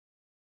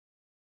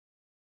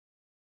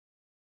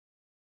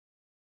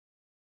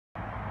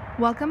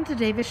Welcome to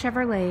Davis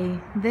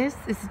Chevrolet. This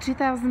is the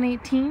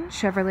 2018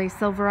 Chevrolet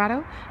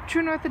Silverado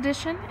True North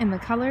Edition in the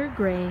color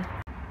gray.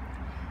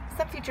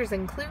 Some features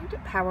include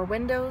power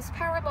windows,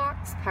 power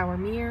locks, power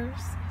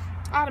mirrors,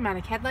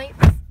 automatic headlights.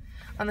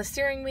 On the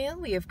steering wheel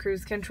we have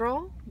cruise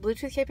control,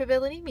 Bluetooth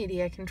capability,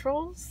 media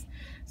controls,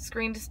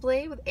 screen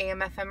display with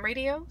AM/FM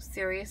radio,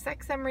 Sirius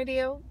XM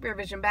radio, rear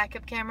vision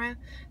backup camera,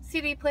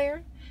 CD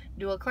player,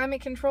 dual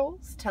climate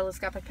controls,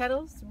 telescopic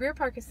pedals, rear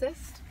park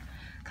assist,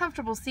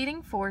 comfortable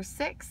seating for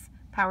 6,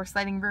 power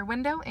sliding rear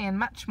window, and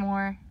much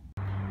more.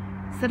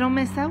 So don't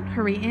miss out,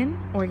 hurry in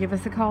or give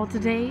us a call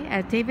today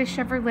at Davis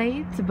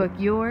Chevrolet to book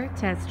your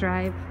test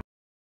drive.